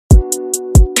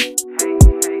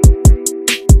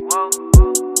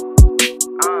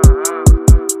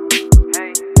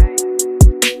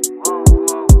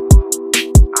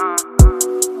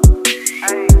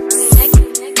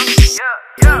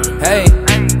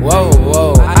whoa,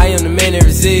 whoa, I am the man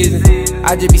every season.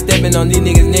 I just be stepping on these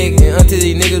niggas' neck and until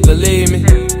these niggas believe me.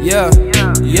 Yeah,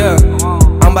 yeah,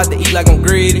 I'm about to eat like I'm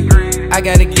greedy. I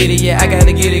gotta get it, yeah, I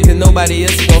gotta get it, cause nobody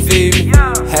else is gon' feed me.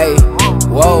 Hey,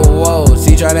 whoa, whoa,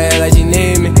 she tryna act like she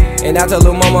need me. And I told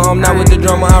her mama I'm not with the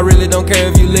drama, I really don't care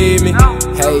if you leave me.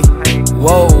 Hey,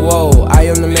 whoa, whoa, I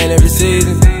am the man every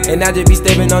season. And I just be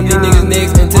stepping on these niggas'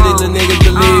 necks until these little niggas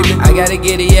believe me. I gotta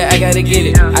get it, yeah, I gotta get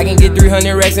it. I can get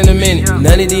 300 racks in a minute.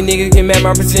 None of these niggas can match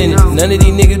my percentage. None of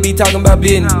these niggas be talking about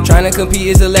business. Trying to compete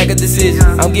is a lack of decision.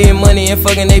 I'm getting money and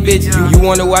fucking they bitches. You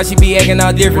wonder why she be acting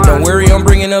all different. Don't worry, I'm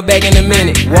bringing her back in a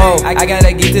minute. Whoa, I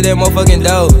gotta get to that motherfucking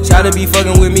dough. Try to be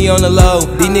fucking with me on the low.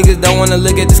 These niggas don't wanna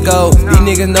look at the scope. These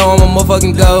niggas know I'm a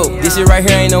motherfucking goat. This shit right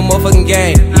here ain't no motherfucking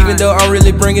game. Even though I'm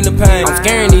really bringing the pain. I'm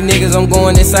scaring these niggas, I'm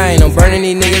going insane. I'm burning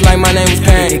these niggas like my name was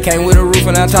Kane. It came with a roof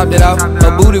and I chopped it off.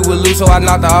 Her booty was loose so I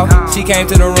knocked her off. She came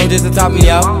to the room just to top me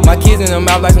out. My kids in her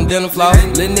mouth like some dental floss.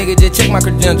 Little nigga just check my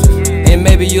credentials, and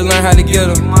maybe you'll learn how to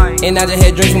get them. And I just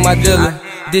had drinks with my dealer.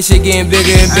 This shit getting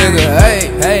bigger and bigger.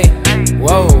 Hey, hey,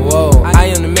 whoa, whoa, I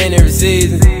am the man every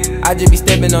season. I just be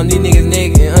stepping on these niggas'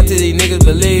 neck and until these niggas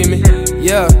believe me.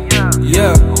 Yeah,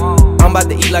 yeah, I'm about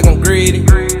to eat like I'm greedy.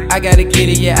 I gotta get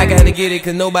it, yeah, I gotta get it,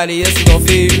 cause nobody else is gon'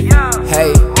 feed me.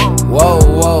 Hey, whoa,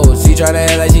 whoa, she tryna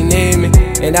act like she need me.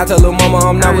 And I told her mama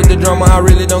I'm not with the drama, I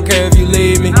really don't care if you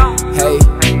leave me. Hey,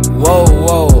 whoa,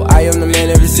 whoa, I am the man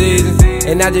every season.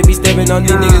 And I just be stepping on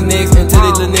these niggas' necks until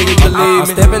these little niggas believe me. I'm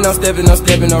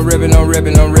stepping,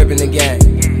 I'm ripping the game.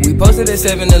 We posted at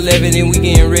 7-Eleven and we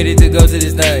getting ready to go to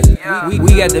this thing.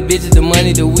 We got the bitches, the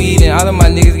money, the weed, and all of my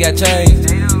niggas got chains.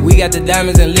 We got the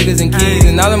diamonds and liquors and keys,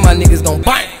 and all of my niggas gon'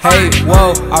 bang. Hey,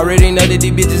 whoa, already know that these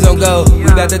bitches don't go. We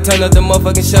about to turn up the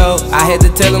motherfucking show. I had to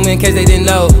tell them in case they didn't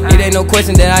know. It ain't no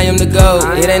question that I am the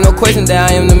GOAT. It ain't no question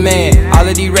that I am the man. All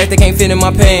of these racks that can't fit in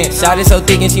my pants. Shot it so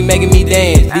thick and she making me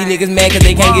dance. These niggas mad cause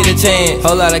they can't get a chance.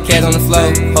 Whole lot of cash on the floor,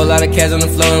 whole lot of cash on the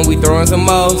floor, and we throwing some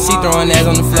more. She throwing ass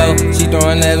on the floor, she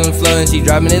throwing ass on the floor, and she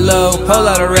dropping it low. Whole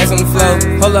lot of racks on the floor,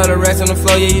 whole lot of racks on the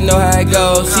floor, yeah, you know how it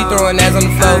goes. She throwing ass on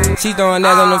the floor, she throwing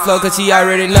ass on the floor, cause she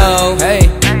already know. Hey,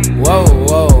 whoa,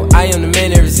 whoa, I am the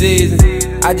man every season.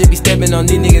 I just be stepping on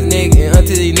these niggas' neck and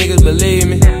until these niggas believe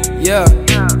me. Yeah,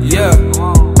 yeah,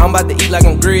 I'm about to eat like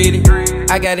I'm greedy.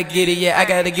 I gotta get it, yeah, I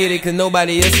gotta get it, cause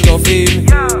nobody else is gon' feed me.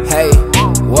 Hey,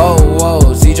 whoa,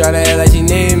 whoa, she tryna act like she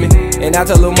need me. And I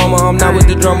told her mama I'm not with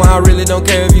the drama, I really don't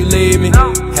care if you leave me.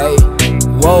 Hey,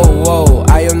 whoa, whoa,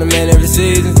 I am the man every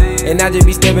season. And I just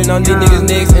be stepping on these niggas'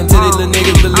 necks until these little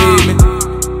niggas believe me.